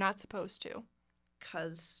 but you're not supposed to.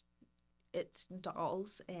 Because it's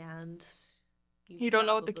dolls and You don't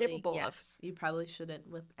know what they're probably- capable of. yes, you probably shouldn't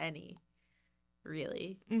with any,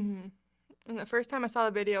 really. Mm-hmm. And the first time I saw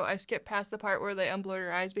the video, I skipped past the part where they unblurred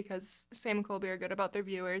her eyes because Sam and Colby are good about their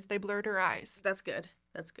viewers. They blurred her eyes. That's good.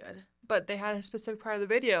 That's good. But they had a specific part of the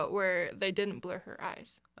video where they didn't blur her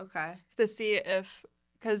eyes Okay. to see if,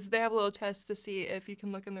 because they have a little test to see if you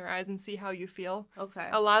can look in their eyes and see how you feel. Okay.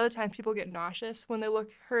 A lot of the times people get nauseous when they look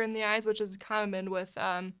her in the eyes, which is common with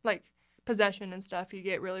like possession and stuff. You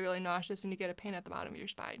get really, really nauseous and you get a pain at the bottom of your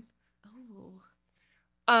spine. Oh.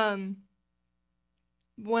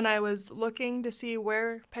 When I was looking to see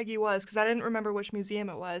where Peggy was, because I didn't remember which museum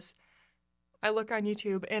it was, I look on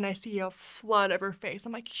YouTube and I see a flood of her face.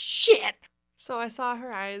 I'm like, shit! So I saw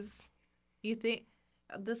her eyes. You think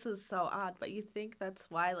this is so odd, but you think that's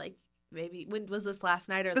why, like, maybe when was this last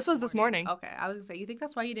night or This was this morning. Okay, I was gonna say, you think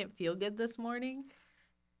that's why you didn't feel good this morning?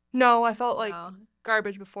 No, I felt like No.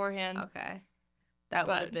 garbage beforehand. Okay, that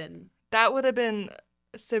would have been That would have been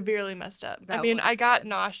severely messed up. That I mean, would've I got been.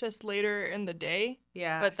 nauseous later in the day,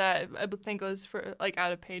 yeah, but that I would think was for like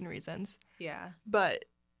out of pain reasons. yeah, But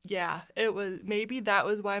yeah, it was maybe that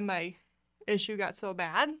was why my issue got so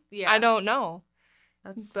bad. yeah. I don't know.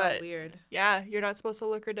 That's so but- weird. Yeah, you're not supposed to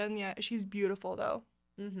look her dead yet. She's beautiful though.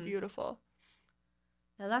 Mm-hmm. Beautiful.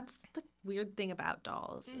 Now that's the weird thing about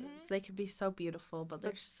dolls is Mhm. they can be so beautiful, but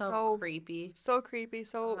they're They're so so- creepy. So creepy,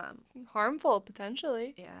 so Um, harmful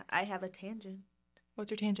potentially. yeah, I have a tangent. What's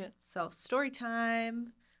your tangent? So story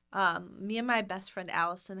time. Me and my best friend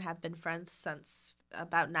Allison have been friends since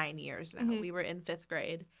about 9 years now. Mhm. We were in 5th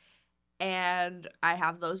grade, and I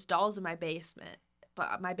have those dolls in my basement.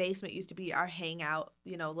 But my basement used to be our hangout,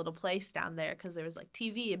 little place down there because there was like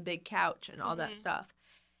TV and big couch and all that Mhm. stuff.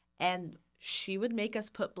 And she would make us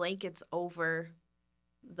put blankets over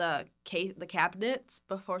the cabinets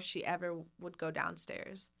before she ever would go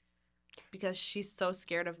downstairs because she's so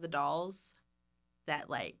scared of the dolls that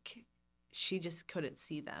like she just couldn't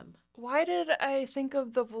see them. Why did I think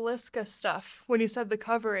of the Velisca stuff when you said the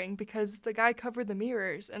covering? Because the guy covered the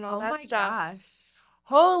mirrors and all Oh that my stuff. gosh.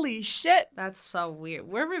 Holy shit! That's so weird.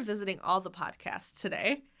 We're revisiting all the podcasts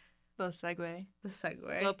today. Little segue. The segue.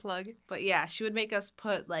 Little plug. But yeah, she would make us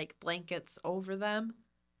put like blankets over them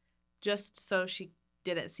just so she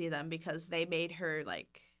didn't see them because they made her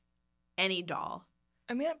like any doll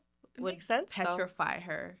I mean, it would makes sense though. petrify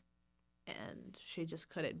her and she just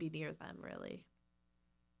couldn't be near them really.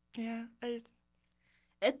 Yeah,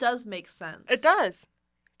 It does make sense. it does.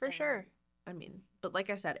 For And, sure. I mean, but like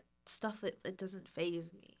I said, stuff it doesn't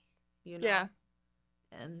faze me, Yeah.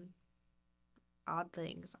 And odd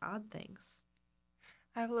things. I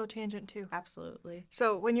have a little tangent too. Absolutely.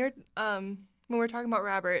 So when we're talking about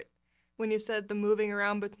Robert, when you said the moving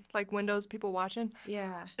around but like windows, people watching,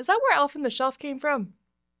 Yeah. is that where Elf on the Shelf came from?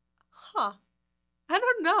 Huh. I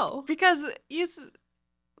don't know. Because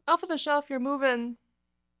Elf on the Shelf, you're moving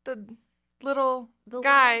the little The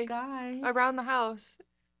guy little guy. around the house.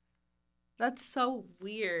 That's so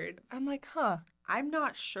weird. I'm like, huh. I'm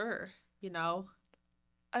not sure,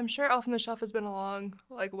 I'm sure Elf on the Shelf has been along,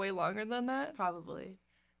 like, way longer than that. Probably.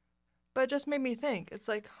 But it just made me think. It's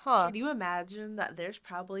like, huh. Can you imagine that there's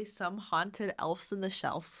probably some haunted elves in the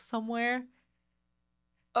shelves somewhere?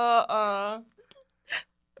 Uh-uh.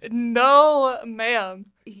 No, ma'am.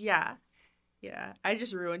 Yeah. Yeah. I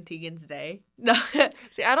just ruined Tegan's day. No.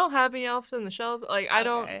 See, I don't have any elves on the shelf. Like, I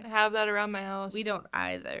don't Okay. have that around my house. We don't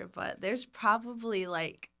either, but there's probably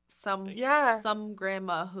like Yeah. some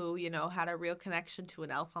grandma who, you know, had a real connection to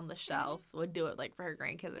an elf on the shelf, would do it like for her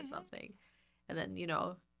grandkids or something. And then, you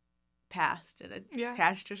know, passed and Yeah.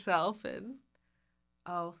 attached herself and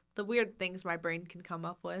oh, the weird things my brain can come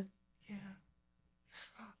up with. Yeah.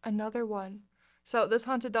 Another one. So this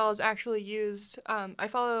haunted doll is actually used. I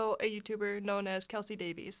follow a YouTuber known as Kelsey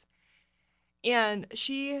Davies, and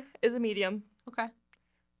she is a medium, Okay.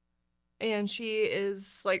 and she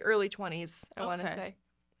is like early 20s, I want to Okay. say.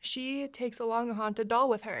 She takes along a haunted doll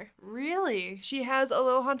with her. Really? She has a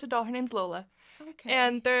little haunted doll. Her name's Lola, Okay.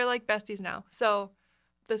 and they're like besties now. So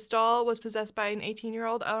this doll was possessed by an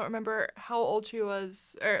 18-year-old. I don't remember how old she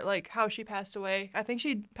was or like how she passed away. I think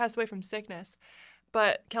she passed away from sickness.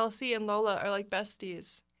 But Kelsey and Lola are like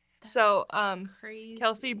besties. So, crazy.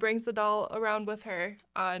 Kelsey brings the doll around with her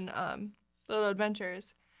on little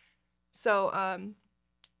adventures. So,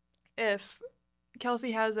 if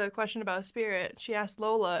Kelsey has a question about a spirit, she asks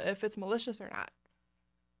Lola if it's malicious or not,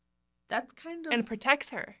 That's kind of and protects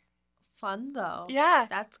her. fun though. Yeah,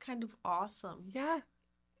 That's kind of awesome. yeah.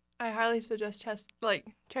 I highly suggest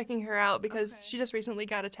checking her out because Okay. she just recently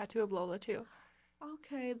got a tattoo of Lola too.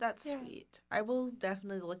 Okay, that's Yeah. sweet. I will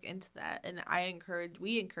definitely look into that, and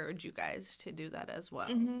we encourage you guys to do that as well.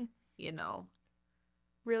 Mhm. You know,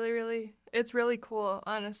 Really, really, it's really cool,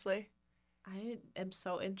 honestly. I am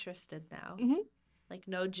so interested now. Mhm. Like,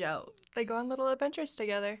 no joke. They go on little adventures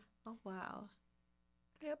together. Oh, wow.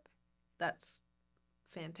 Yep. That's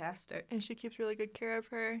fantastic. And she keeps really good care of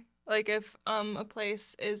her. Like if a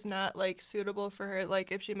place is not like suitable for her,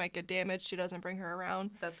 like if she might get damaged, she doesn't bring her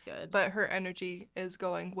around. That's good. But her energy is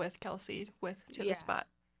going with Kelsey to Yeah. the spot.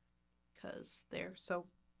 Because they're so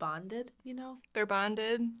bonded, you know? They're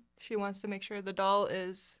bonded. She wants to make sure the doll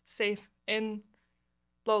is safe in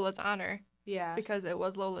Lola's honor Yeah. because it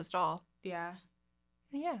was Lola's doll. Yeah.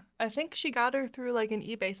 Yeah. I think she got her through like an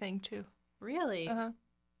eBay thing too. Really? Uh-huh.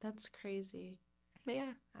 That's crazy. But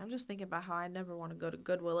yeah. I'm just thinking about how I never want to go to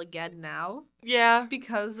Goodwill again now Yeah.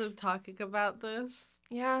 because of talking about this.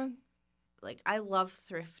 Yeah. Like, I love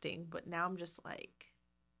thrifting, but now I'm just like,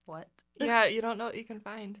 what? Yeah, you don't know what you can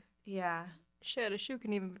find. Yeah. Shit, a shoe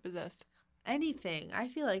can even be possessed. Anything. I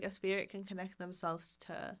feel like a spirit can connect themselves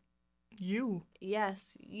to, You.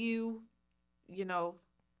 yes, you know,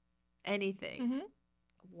 anything. Mm-hmm.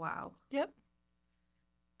 Wow. Yep.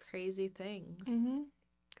 Crazy things. Mm-hmm.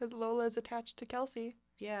 Because Lola is attached to Kelsey,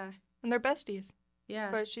 Yeah. and they're besties. Yeah.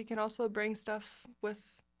 But she can also bring stuff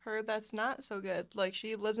with her that's not so good. Like,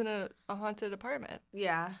 she lives in a haunted apartment,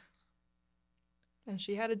 Yeah. and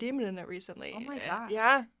she had a demon in it recently. Oh my God.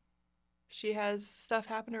 Yeah. She has stuff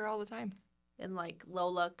happen to her all the time. And like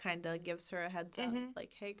Lola kind of gives her a heads up, Mhm.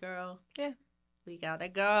 like, hey girl. Yeah. We gotta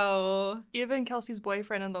go. Even Kelsey's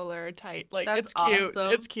boyfriend and Lola are tight. Like, That's it's cute.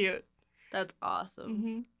 awesome. It's cute. That's awesome.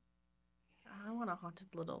 Mm-hmm. I want a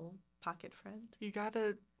haunted little pocket friend. You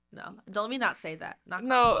gotta. No, let me not say that. Knock on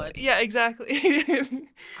No, wood. yeah, exactly.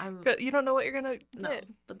 I'm 'Cause you don't know what you're gonna no, get.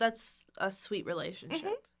 but that's a sweet relationship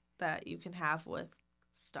Mhm. that you can have with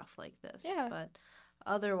stuff like this. Yeah. But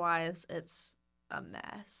otherwise, it's a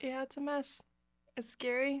mess. Yeah, it's a mess. It's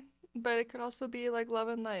scary, but it could also be like love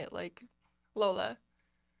and light, like Lola.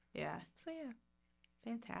 Yeah. So yeah,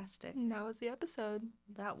 Fantastic. and that was the episode.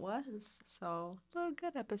 That was so. Little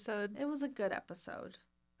good episode. It was a good episode.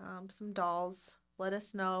 Some dolls. Let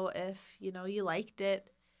us know if you liked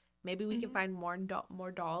it. Maybe we can Mhm. find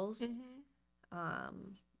more dolls.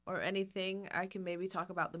 Mm-hmm. Or anything. I can maybe talk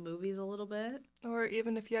about the movies a little bit. Or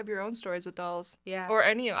even if you have your own stories with dolls, Yeah. or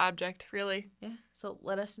any object, really. Yeah. So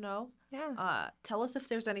let us know. Yeah. Tell us if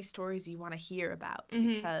there's any stories you want to hear about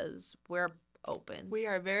Mhm. because we're open. We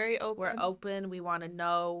are very open. We're open. We want to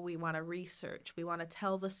know. We want to research. We want to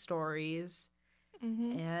tell the stories.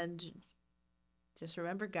 Mm-hmm. And just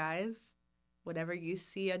remember, guys, whenever you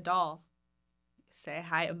see a doll, say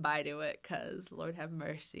hi and bye to it because Lord have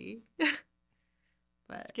mercy.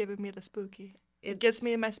 But It's giving me the spooky. It it's- gets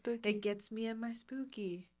me in my spooky. It gets me in my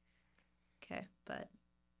spooky. Okay, but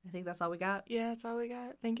I think that's all we got. Yeah, that's all we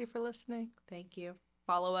got. Thank you for listening. Thank you.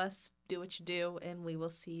 Follow us, do what you do, and we will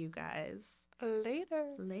see you guys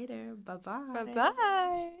Later. later. Bye-bye.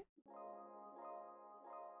 Bye-bye.